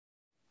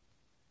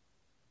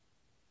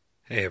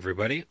Hey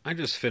everybody, I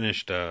just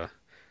finished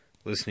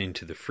listening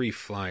to the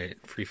Freefall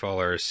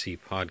RC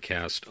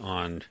podcast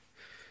on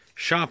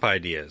shop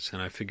ideas,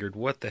 and I figured,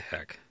 what the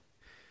heck?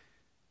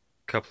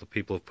 A couple of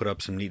people have put up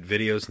some neat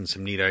videos and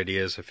some neat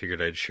ideas. I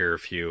figured I'd share a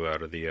few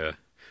out of the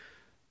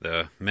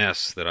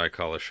mess that I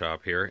call a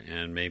shop here,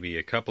 and maybe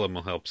a couple of them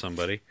will help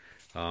somebody.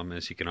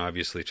 As you can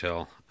obviously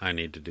tell, I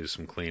need to do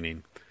some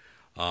cleaning.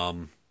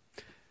 You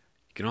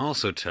can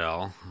also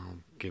tell, I'll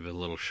give it a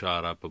little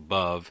shot up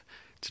above,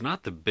 it's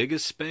not the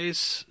biggest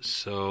space,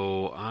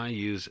 so I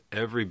use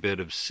every bit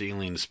of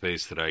ceiling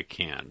space that I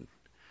can.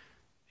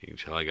 You can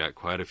tell I got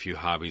quite a few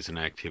hobbies and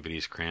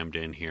activities crammed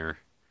in here.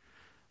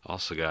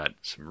 Also got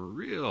some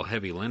real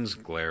heavy lens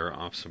glare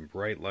off some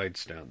bright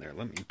lights down there.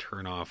 Let me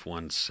turn off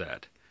one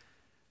set.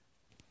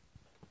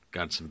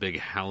 Got some big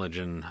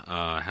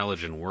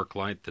halogen work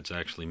light that's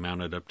actually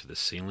mounted up to the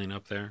ceiling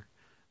up there.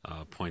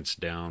 Points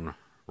down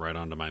right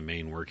onto my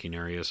main working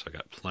area, so I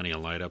got plenty of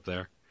light up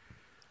there.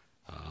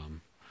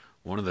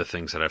 One of the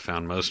things that I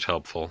found most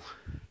helpful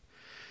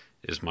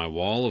is my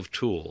wall of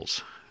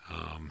tools.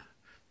 Of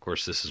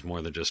course, this is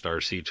more than just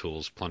RC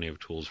tools, plenty of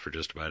tools for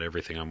just about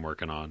everything I'm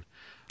working on.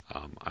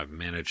 I've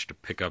managed to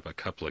pick up a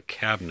couple of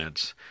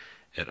cabinets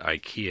at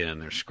IKEA in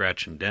their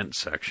scratch and dent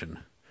section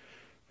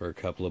for a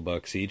couple of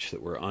bucks each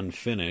that were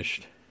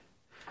unfinished.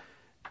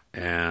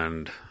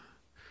 And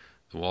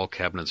the wall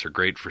cabinets are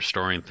great for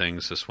storing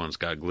things. This one's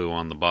got glue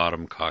on the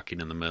bottom, caulking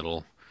in the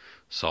middle,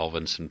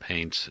 solvents and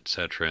paints,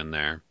 etc. in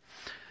there.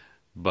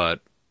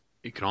 But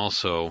you can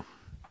also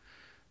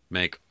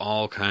make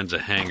all kinds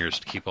of hangers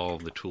to keep all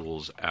of the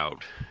tools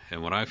out.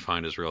 And what I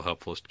find is real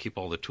helpful is to keep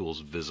all the tools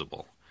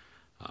visible.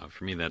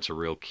 For me, that's a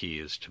real key,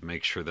 is to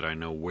make sure that I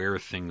know where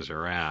things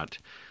are at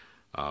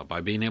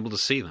by being able to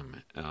see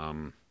them.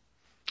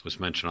 It was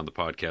mentioned on the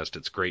podcast,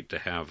 it's great to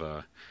have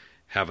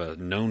a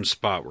known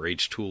spot where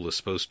each tool is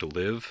supposed to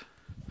live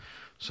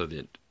so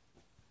that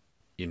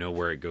you know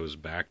where it goes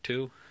back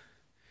to.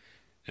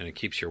 And it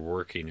keeps your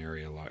working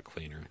area a lot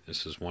cleaner.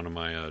 This is one of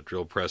my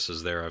drill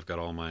presses there. I've got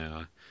all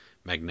my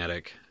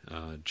magnetic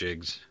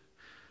jigs,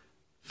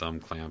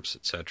 thumb clamps,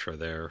 etc.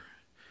 there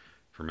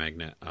for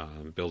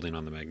building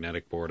on the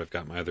magnetic board. I've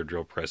got my other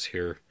drill press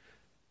here.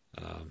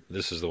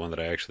 This is the one that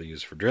I actually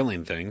use for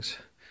drilling things,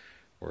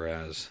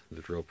 whereas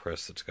the drill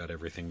press that's got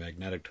everything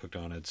magnetic hooked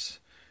on, it's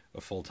a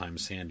full-time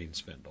sanding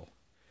spindle.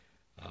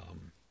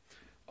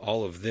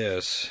 All of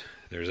this,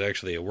 there's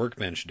actually a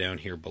workbench down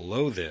here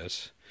below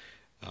this.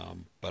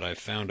 But I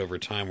found over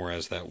time,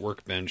 whereas that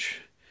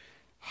workbench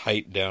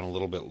height down a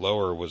little bit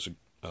lower was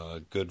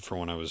good for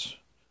when I was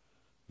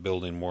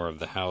building more of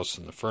the house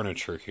and the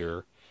furniture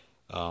here,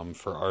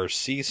 for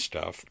RC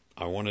stuff,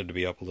 I wanted to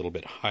be up a little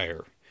bit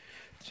higher.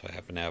 So I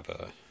happen to have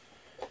a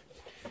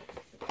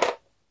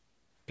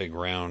big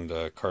round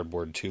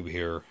cardboard tube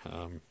here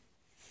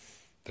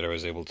that I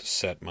was able to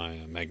set my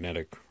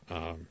magnetic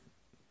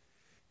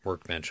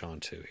workbench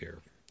onto here.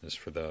 This is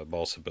for the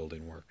balsa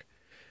building work.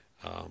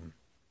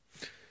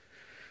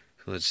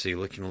 Let's see,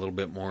 looking a little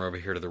bit more over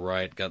here to the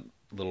right, got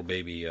little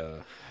baby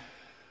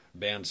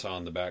bandsaw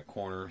in the back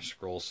corner,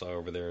 scroll saw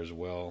over there as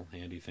well,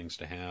 handy things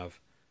to have.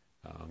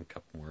 A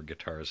couple more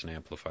guitars and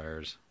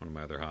amplifiers. One of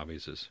my other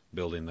hobbies is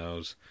building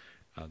those.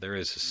 There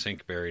is a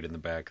sink buried in the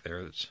back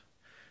there that's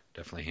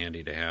definitely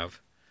handy to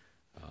have.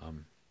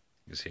 You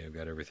can see I've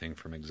got everything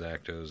from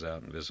X-Actos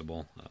out and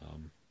visible.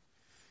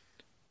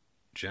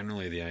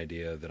 Generally, the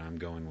idea that I'm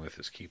going with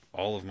is keep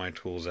all of my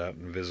tools out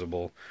and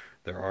visible.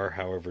 There are,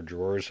 however,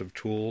 drawers of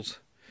tools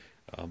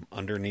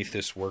underneath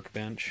this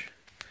workbench.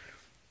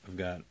 I've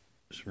got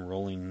some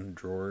rolling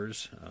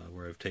drawers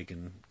where I've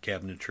taken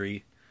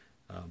cabinetry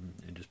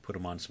and just put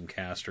them on some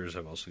casters.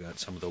 I've also got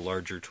some of the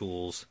larger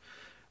tools,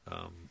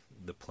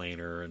 the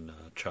planer and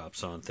chop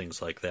saw and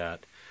things like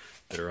that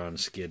are on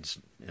skids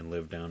and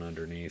live down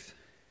underneath.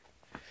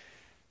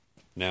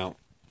 Now,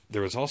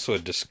 there was also a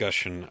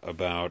discussion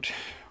about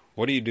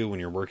what do you do when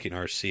you're working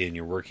RC and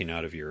you're working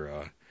out of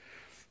your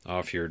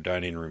off your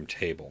dining room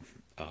table.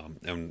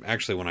 And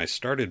actually, when I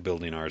started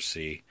building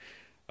RC,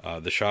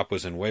 the shop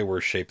was in way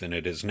worse shape than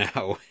it is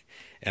now,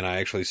 and I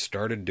actually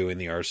started doing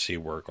the RC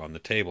work on the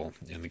table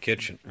in the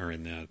kitchen, or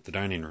in the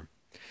dining room.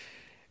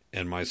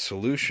 And my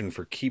solution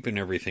for keeping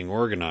everything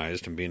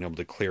organized and being able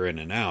to clear in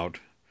and out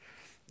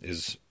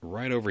is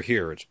right over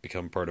here. It's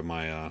become part of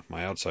my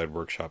my outside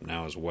workshop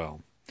now as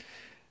well.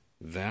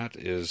 That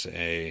is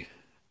a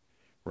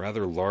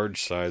rather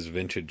large size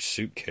vintage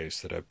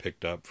suitcase that I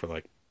picked up for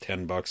like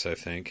 $10, I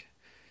think,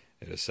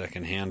 at a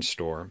second-hand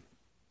store.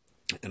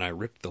 And I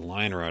ripped the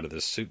liner out of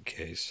this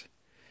suitcase,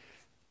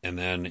 and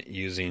then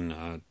using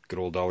a good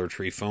old Dollar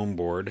Tree foam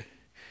board,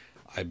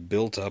 I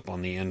built up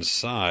on the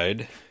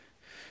inside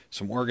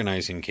some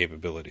organizing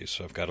capabilities.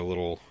 So I've got a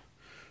little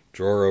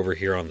drawer over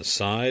here on the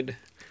side,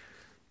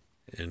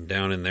 and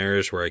down in there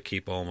is where I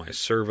keep all my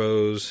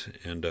servos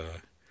and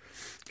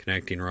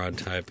connecting rod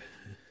type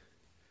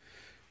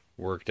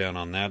work down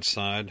on that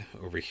side.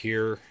 Over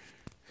here,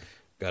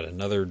 got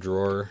another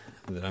drawer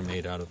that I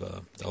made out of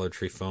a Dollar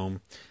Tree foam.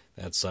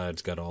 That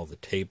side's got all the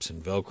tapes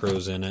and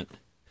Velcros in it.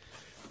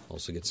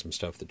 Also get some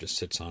stuff that just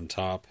sits on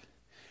top.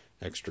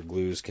 Extra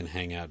glues can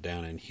hang out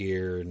down in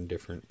here, and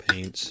different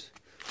paints,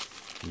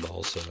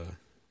 balsa,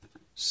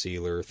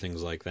 sealer,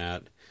 things like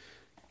that.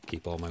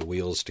 Keep all my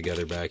wheels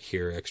together back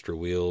here, extra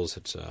wheels,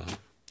 it's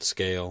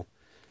scale.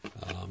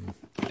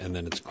 And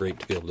then it's great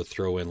to be able to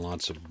throw in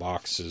lots of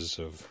boxes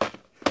of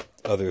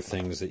other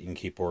things that you can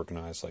keep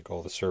organized, like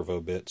all the servo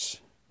bits,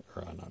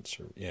 or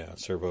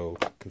servo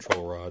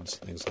control rods,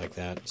 things like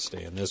that.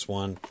 Stay in this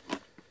one.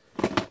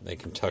 They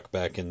can tuck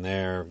back in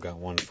there. I've got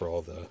one for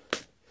all the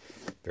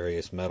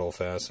various metal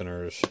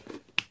fasteners.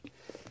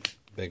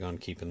 Big on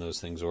keeping those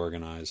things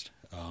organized.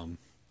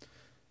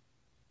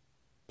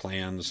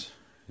 Plans,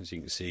 as you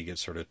can see, get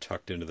sort of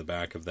tucked into the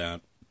back of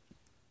that.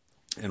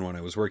 And when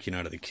I was working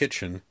out of the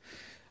kitchen,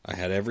 I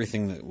had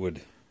everything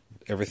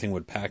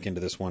would pack into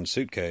this one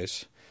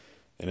suitcase.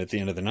 And at the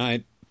end of the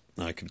night,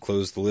 I could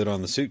close the lid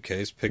on the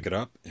suitcase, pick it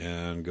up,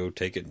 and go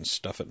take it and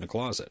stuff it in a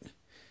closet.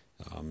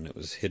 And it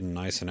was hidden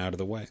nice and out of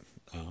the way.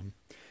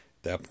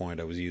 At that point,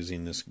 I was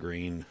using this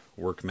green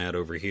work mat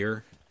over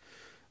here.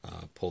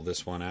 Pull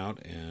this one out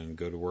and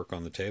go to work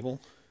on the table.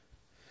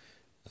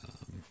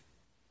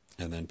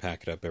 And then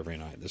pack it up every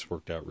night. This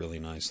worked out really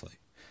nicely.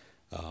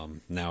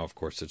 Now, of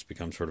course, it's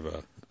become sort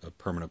of a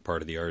permanent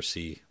part of the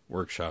RC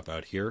workshop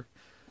out here.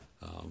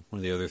 One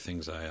of the other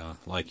things I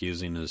like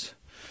using is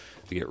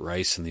to get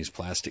rice in these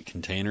plastic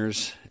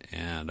containers,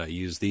 and I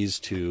use these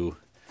to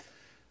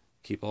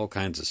keep all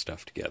kinds of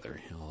stuff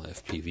together.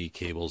 FPV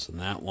cables in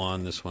that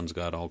one. This one's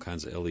got all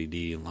kinds of LED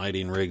and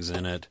lighting rigs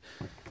in it.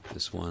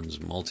 This one's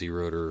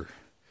multi-rotor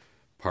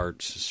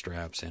parts,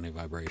 straps,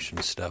 anti-vibration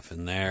stuff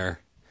in there.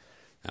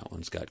 That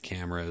one's got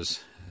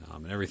cameras,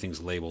 and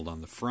everything's labeled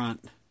on the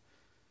front.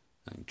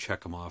 I can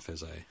check them off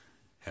as I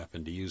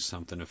happen to use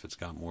something if it's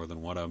got more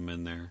than one of them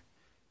in there.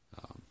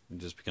 It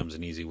just becomes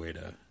an easy way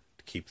to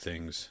keep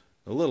things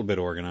a little bit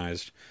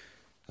organized.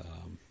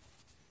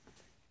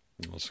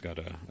 Also got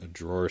a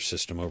drawer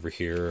system over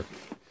here.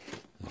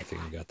 I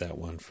think I got that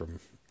one from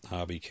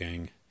Hobby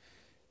King.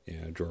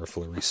 Yeah, a drawer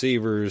full of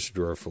receivers,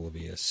 drawer full of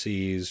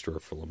ESCs, drawer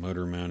full of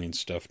motor mounting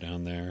stuff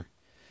down there.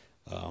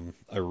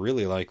 I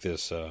really like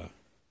this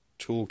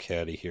tool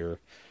caddy here.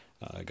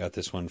 I got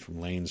this one from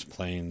Lane's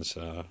Planes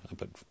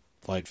up at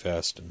Flight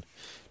Fest, and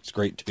it's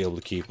great to be able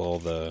to keep all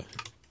the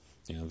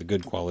the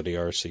good quality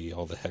RC,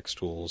 all the hex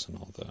tools and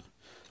all the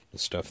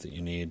stuff that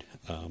you need.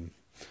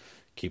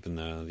 Keeping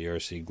the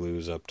RC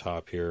glues up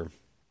top here,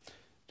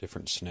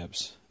 different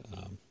snips.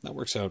 That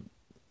works out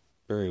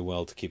very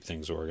well to keep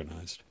things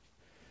organized.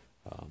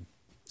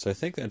 So I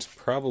think that's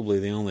probably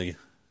the only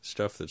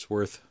stuff that's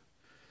worth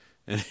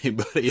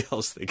anybody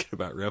else thinking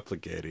about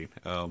replicating.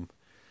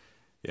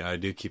 Yeah, I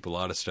do keep a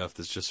lot of stuff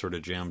that's just sort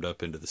of jammed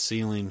up into the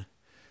ceiling.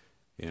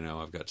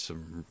 I've got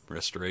some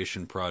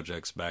restoration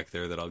projects back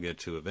there that I'll get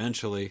to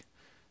eventually.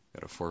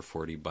 Got a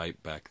 440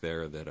 Byte back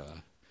there that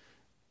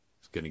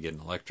is going to get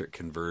an electric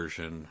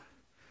conversion.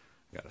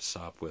 Got a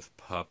Sopwith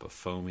Pup, a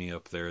foamy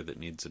up there that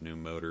needs a new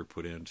motor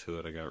put into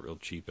it. I got real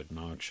cheap at an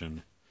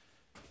auction.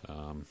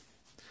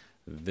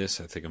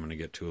 This I think I'm going to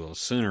get to a little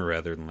sooner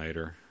rather than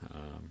later.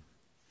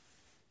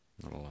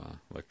 Little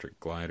electric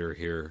glider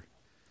here.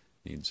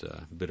 Needs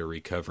a bit of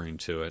recovering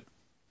to it.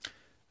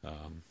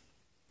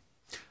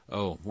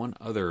 One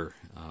other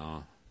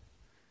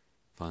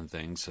fun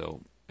thing.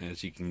 So,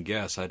 as you can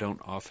guess, I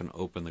don't often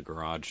open the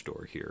garage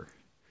door here.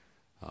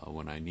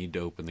 When I need to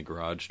open the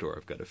garage door,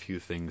 I've got a few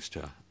things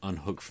to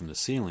unhook from the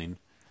ceiling.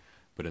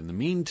 But in the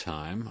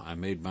meantime, I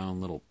made my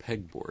own little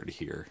pegboard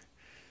here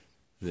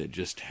that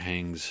just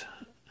hangs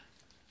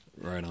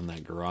right on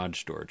that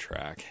garage door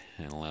track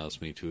and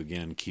allows me to,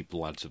 again, keep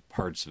lots of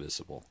parts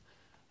visible.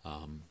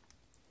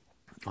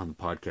 On the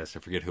podcast, I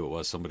forget who it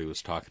was, somebody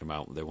was talking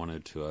about they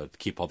wanted to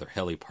keep all their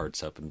heli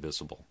parts up and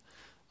visible.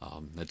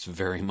 That's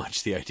very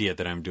much the idea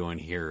that I'm doing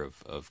here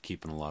of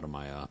keeping a lot of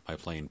my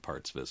plane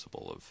parts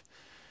visible.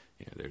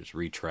 There's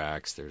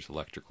retracts, there's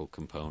electrical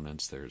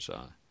components, there's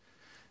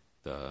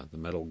the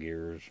metal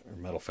gears or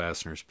metal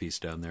fasteners piece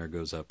down there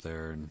goes up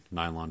there, and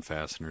nylon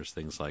fasteners,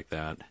 things like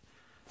that.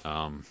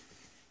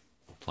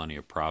 Plenty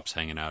of props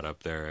hanging out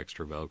up there,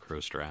 extra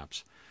Velcro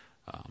straps.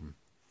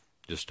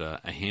 Just a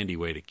handy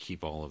way to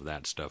keep all of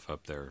that stuff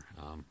up there.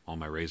 All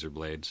my razor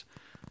blades.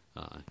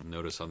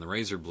 Notice on the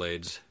razor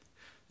blades,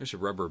 there's a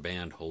rubber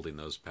band holding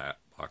those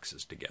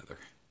boxes together.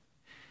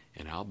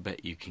 And I'll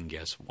bet you can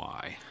guess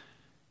why.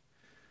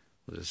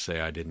 Let's just say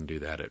I didn't do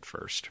that at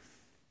first.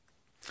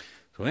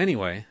 So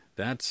anyway,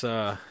 that's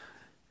how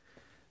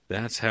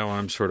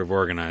I'm sort of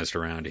organized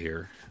around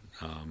here.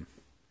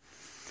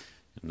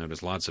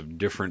 Notice lots of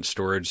different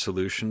storage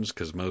solutions,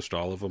 because most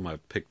all of them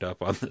I've picked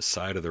up on the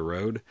side of the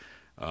road.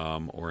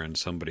 Or in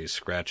somebody's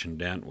scratch and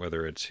dent,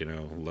 whether it's,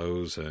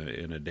 Lowe's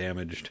in a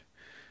damaged,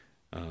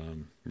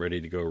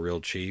 ready to go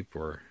real cheap,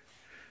 or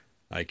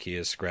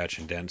IKEA's scratch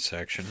and dent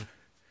section.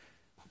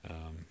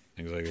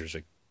 Things like there's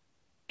a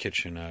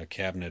kitchen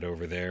cabinet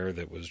over there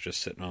that was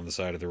just sitting on the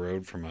side of the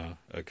road from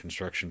a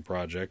construction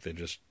project. They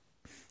just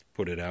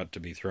put it out to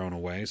be thrown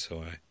away,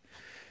 so I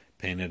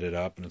painted it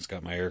up, and it's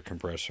got my air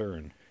compressor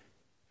and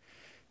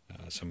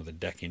some of the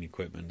decking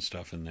equipment and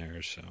stuff in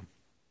there. So,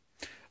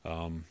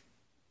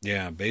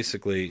 yeah,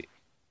 basically,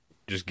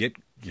 just get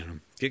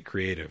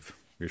creative.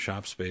 Your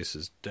shop space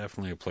is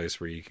definitely a place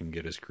where you can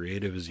get as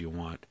creative as you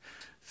want.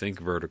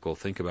 Think vertical.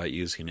 Think about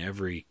using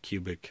every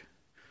cubic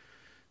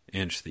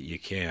inch that you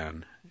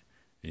can,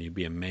 and you'd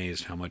be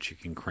amazed how much you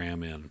can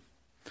cram in.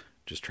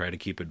 Just try to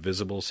keep it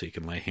visible so you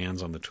can lay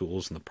hands on the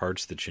tools and the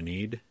parts that you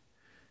need,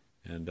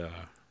 and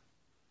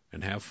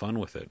have fun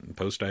with it and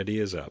post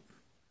ideas up.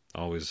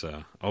 Always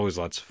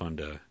lots of fun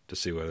to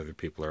see what other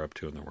people are up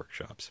to in their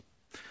workshops.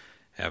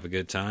 Have a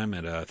good time,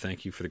 and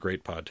thank you for the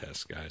great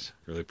podcast, guys.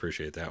 Really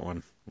appreciate that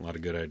one. A lot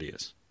of good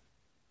ideas.